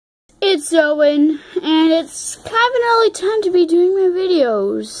It's Owen, and it's kind of an early time to be doing my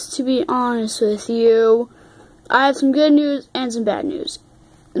videos, to be honest with you. I have some good news and some bad news.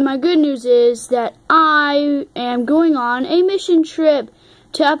 My good news is that I am going on a mission trip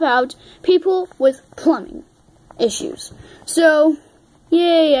to help out people with plumbing issues. So,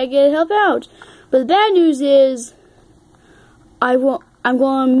 yay, I get to help out. But the bad news is I'm going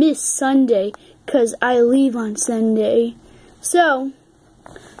to miss Sunday because I leave on Sunday. So,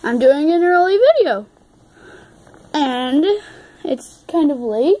 I'm doing an early video, and it's kind of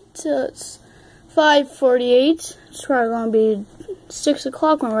late, so it's 5:48. It's probably going to be 6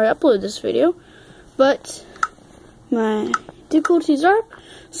 o'clock when I upload this video, but my difficulties are up.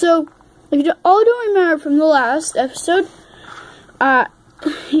 So, if you all don't remember from the last episode,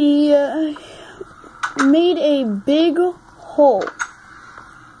 he made a big hole.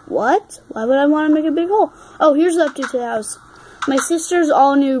 What? Why would I want to make a big hole? Oh, here's the update to the house. My sister's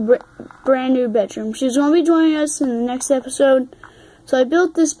brand new bedroom. She's going to be joining us in the next episode. So I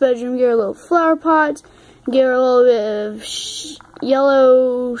built this bedroom, gave her a little flower pot, gave her a little bit of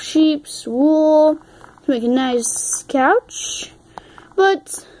yellow sheep's wool to make a nice couch.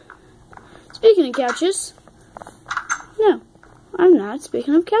 But, speaking of couches, no, I'm not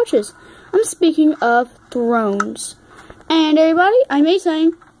speaking of couches. I'm speaking of thrones. And everybody, I made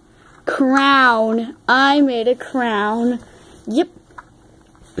something. Crown. I made a crown. Yep.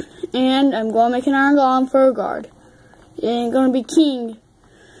 And I'm going to make an iron golem for a guard. It ain't going to be king.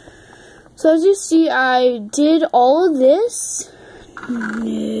 So as you see, I did all of this.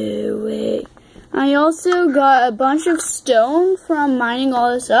 No way. I also got a bunch of stone from mining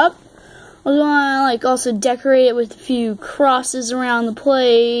all this up. I was going to also decorate it with a few crosses around the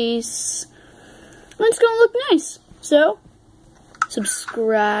place. And it's going to look nice. So,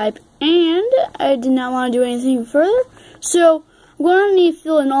 subscribe. And I did not want to do anything further. So, I'm going to need to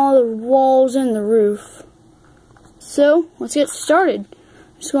fill in all the walls and the roof. So, let's get started.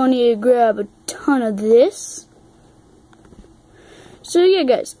 I'm just going to need to grab a ton of this. So, yeah,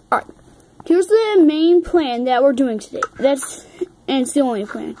 guys. Alright. Here's the main plan that we're doing today. And it's the only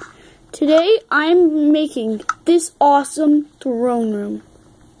plan. Today, I'm making this awesome throne room.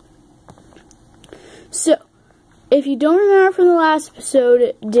 So, if you don't remember from the last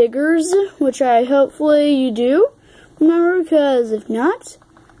episode, diggers, which hopefully you do remember, because if not,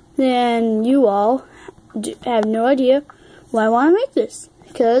 then you all have no idea why I want to make this.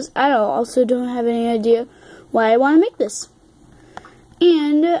 Because I also don't have any idea why I want to make this.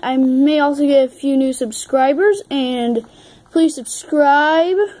 And I may also get a few new subscribers, and please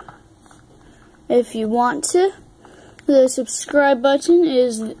subscribe if you want to. The subscribe button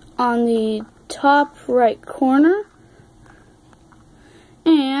is on the top right corner,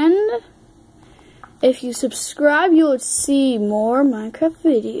 and if you subscribe, you will see more Minecraft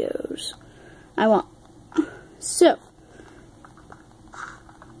videos. So,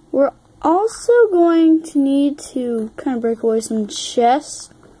 we're also going to need to kind of break away some chests,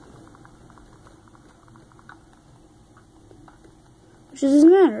 which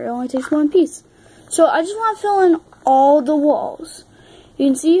doesn't matter, it only takes one piece. So I just want to fill in all the walls. You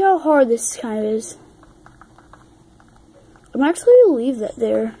can see how hard this kind of is. I'm actually going to leave that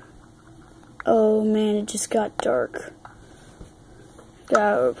there. Oh man, it just got dark.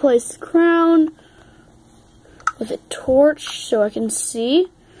 Gotta replace the crown with a torch so I can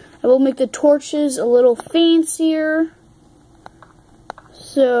see. I will make the torches a little fancier.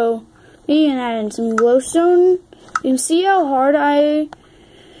 So, we can add in some glowstone. You can see how hard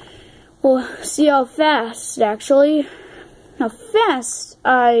see how fast, actually. How fast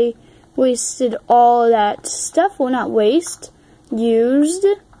I wasted all that stuff. Well, not waste. Used.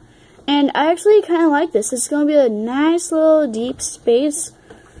 And I actually kind of like this. It's going to be a nice little deep space.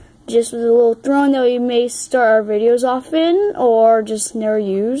 Just with a little throne that we may start our videos off in. Or just never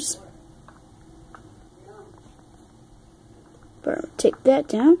use. But take that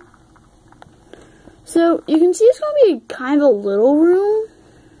down. So, you can see it's going to be kind of a little room.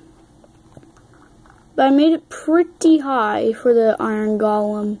 But I made it pretty high for the iron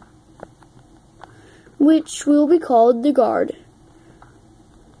golem, which will be called the guard.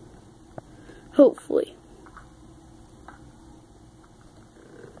 Hopefully.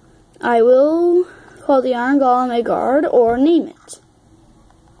 I will call the iron golem a guard or name it.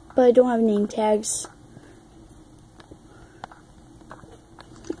 But I don't have name tags.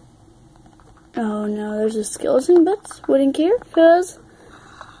 Oh no, there's a skeleton, but wouldn't care because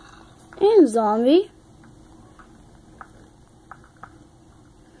and zombie.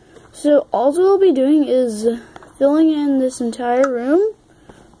 So all we'll be doing is filling in this entire room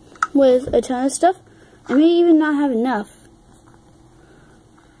with a ton of stuff. I may even not have enough.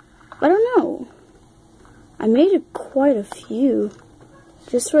 I don't know. I made quite a few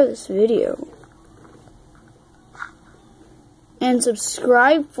just for this video. And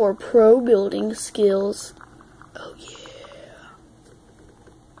subscribe for pro building skills. Oh yeah.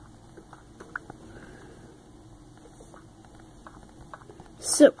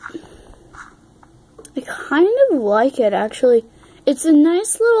 So, I kind of like it actually. It's a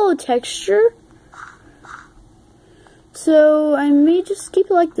nice little texture. So, I may just keep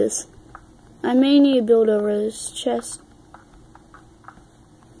it like this. I may need to build over this chest.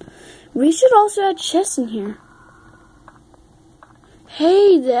 We should also add chests in here.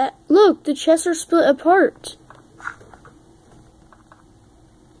 Hey, look, the chests are split apart.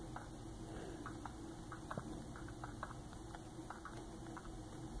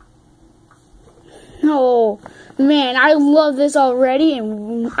 Oh, man, I love this already,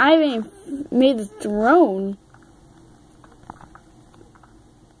 and I haven't even made the throne.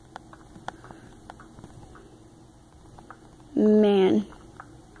 Man.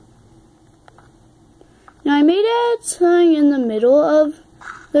 Now, I made it something in the middle of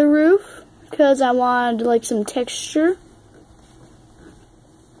the roof because I wanted, like, some texture.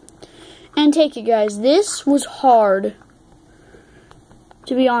 And take it, guys. This was hard.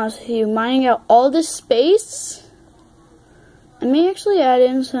 To be honest with you, mining out all this space. I may actually add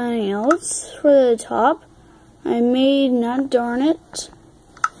in something else for the top. I made, not darn it.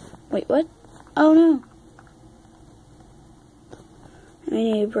 Wait, what? Oh no. I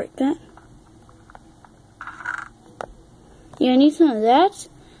may need to break that. Yeah, I need some of that.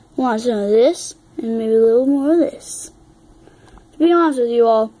 I want some of this, and maybe a little more of this. To be honest with you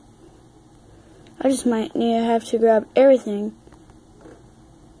all, I just might need to have to grab everything.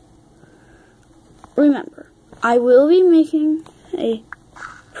 Remember, I will be making a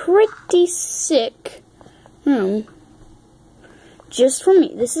pretty sick room just for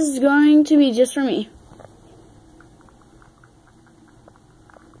me. This is going to be just for me.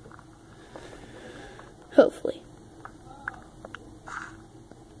 Hopefully.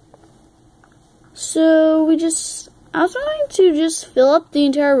 So I was going to just fill up the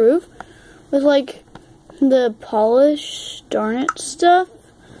entire roof with like the polish, darn it, stuff.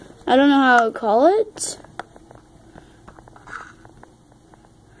 I don't know how to call it,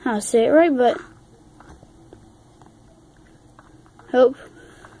 how to say it right, but hope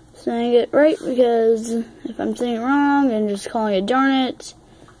saying it right, because if I'm saying it wrong and just calling it darn it,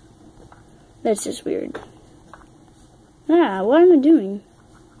 that's just weird. Yeah, what am I doing?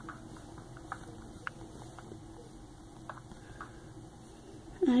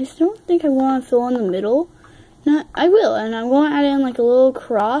 I just don't think I want to fill in the middle. No, I will, and I'm going to add in like a little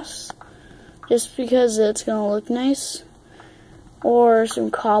cross, just because it's going to look nice. Or some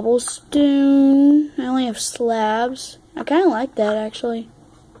cobblestone. I only have slabs. I kind of like that, actually.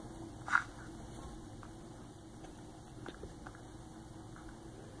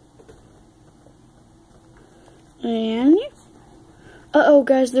 And, uh-oh,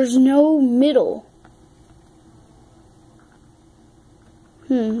 guys, there's no middle.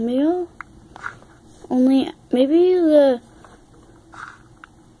 Middle? Maybe the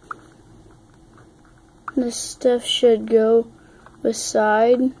stuff should go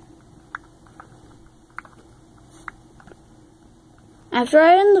beside. After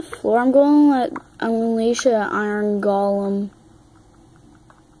I end the floor, I'm going to let unleash an iron golem.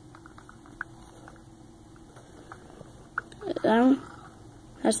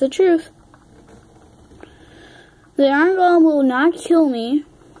 That's the truth. The iron golem will not kill me.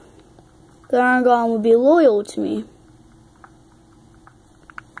 The iron golem will be loyal to me.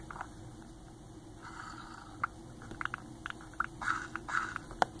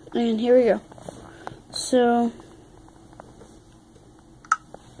 And here we go. So,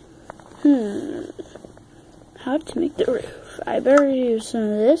 how to make the roof? I better use some of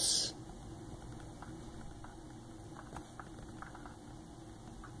this.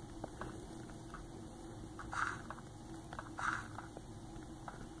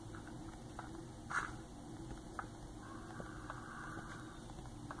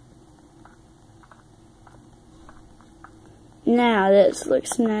 Now this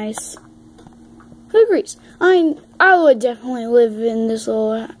looks nice. Who agrees? I would definitely live in this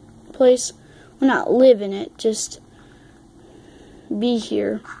little place. Well, not live in it, just be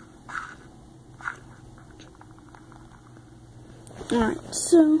here. Alright,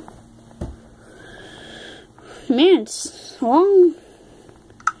 so man, it's long.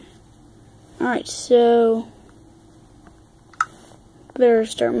 Alright, so better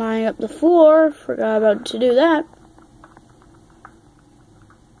start mining up the floor. Forgot about to do that.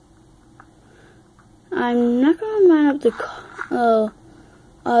 I'm not gonna mine up the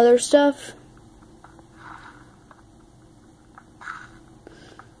other stuff.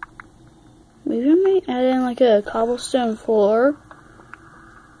 Maybe I might add in like a cobblestone floor.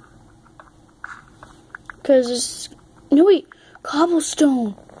 Cause it's, no wait,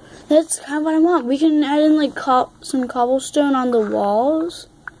 cobblestone. That's kind of what I want. We can add in like some cobblestone on the walls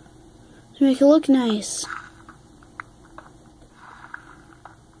to make it look nice.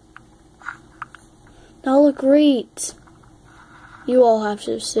 That'll look great. You all have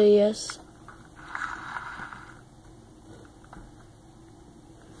to say yes.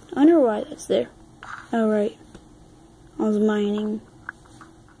 I wonder why that's there. Oh, right. I was mining.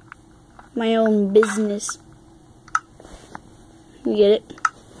 My own business. You get it?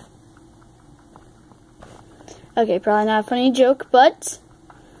 Okay, probably not a funny joke, but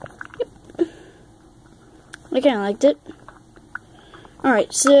yep. I kind of liked it.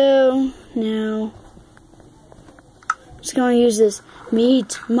 Alright, so now I'm just going to use this.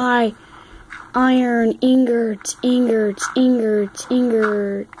 Meet my iron ingots. I'm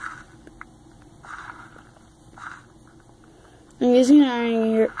using an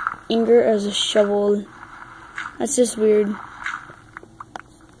iron ingot as a shovel. That's just weird.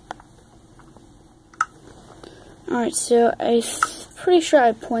 Alright, so I'm pretty sure I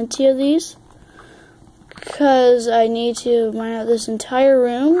have plenty of these. Because I need to mine out this entire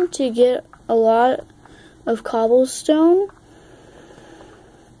room to get a lot of cobblestone.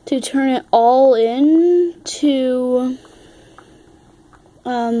 To turn it all into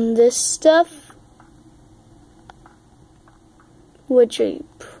this stuff. Which I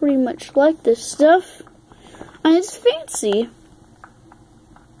pretty much like this stuff. And it's fancy.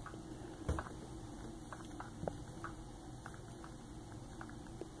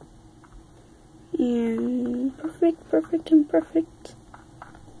 And perfect and perfect.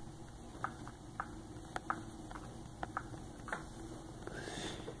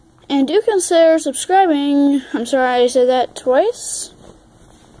 And do consider subscribing. I'm sorry I said that twice.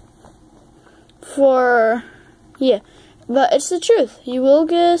 Yeah. But it's the truth. You will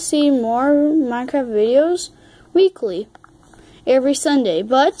get to see more Minecraft videos weekly. Every Sunday.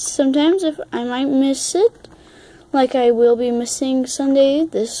 But sometimes if I might miss it. Like I will be missing Sunday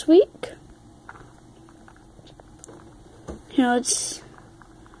this week. You know, let's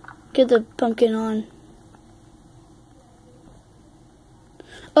get the pumpkin on.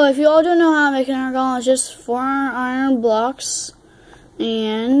 Oh, if you all don't know how to make an iron golem, it's just 4 iron blocks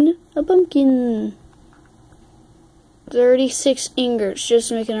and a pumpkin. 36 ingots just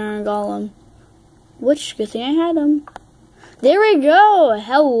to make an iron golem. Which, good thing I had them. There we go!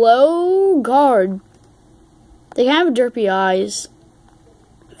 Hello, guard. They kind of have derpy eyes.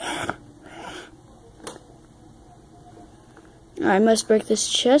 I must break this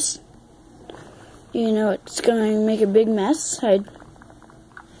chest. You know, it's gonna make a big mess.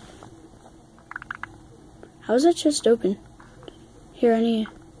 How's that chest open? Here, I need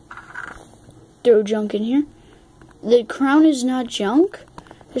to throw junk in here. The crown is not junk,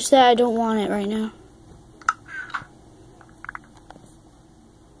 just that I don't want it right now.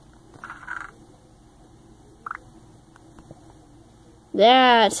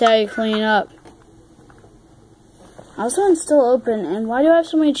 That's how you clean up. How's that one still open, and why do I have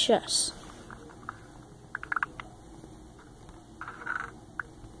so many chests?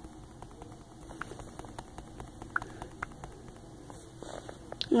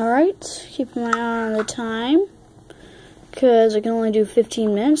 Alright, keeping my eye on the time. Because I can only do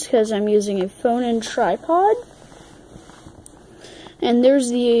 15 minutes because I'm using a phone and tripod. And there's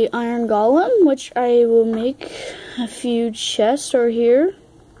the iron golem, which I will make a few chests over here.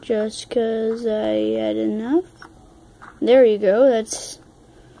 Just because I had enough. There you go, that's...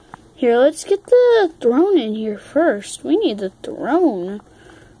 Here, let's get the throne in here first. We need the throne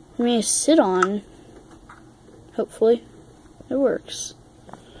for me to sit on. Hopefully, it works.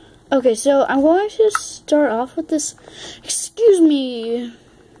 Okay, so I'm going to start off with this. Excuse me.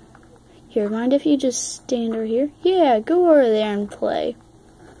 Here, mind if you just stand over here? Yeah, go over there and play.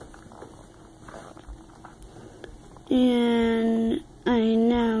 And I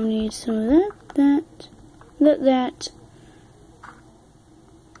now need some of that.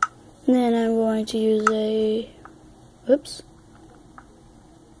 And then I'm going to use a, whoops.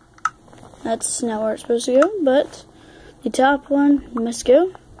 That's not where it's supposed to go, but the top one must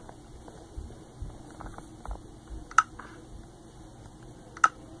go.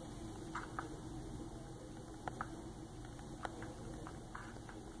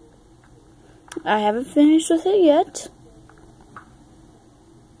 I haven't finished with it yet.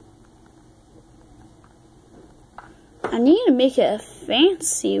 I need to make it a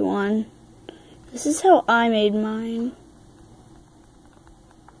fancy one. This is how I made mine.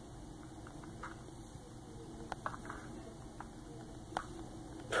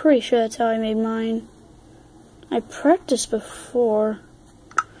 pretty sure that's how I made mine. I practiced before.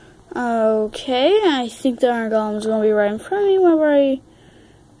 Okay, I think the iron golem is going to be right in front of me whenever I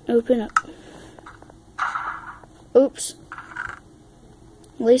open up. Oops.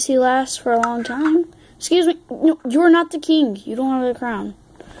 At least he lasts for a long time. Excuse me. No, you're not the king. You don't have the crown.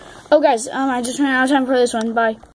 Oh, guys, I just ran out of time for this one. Bye.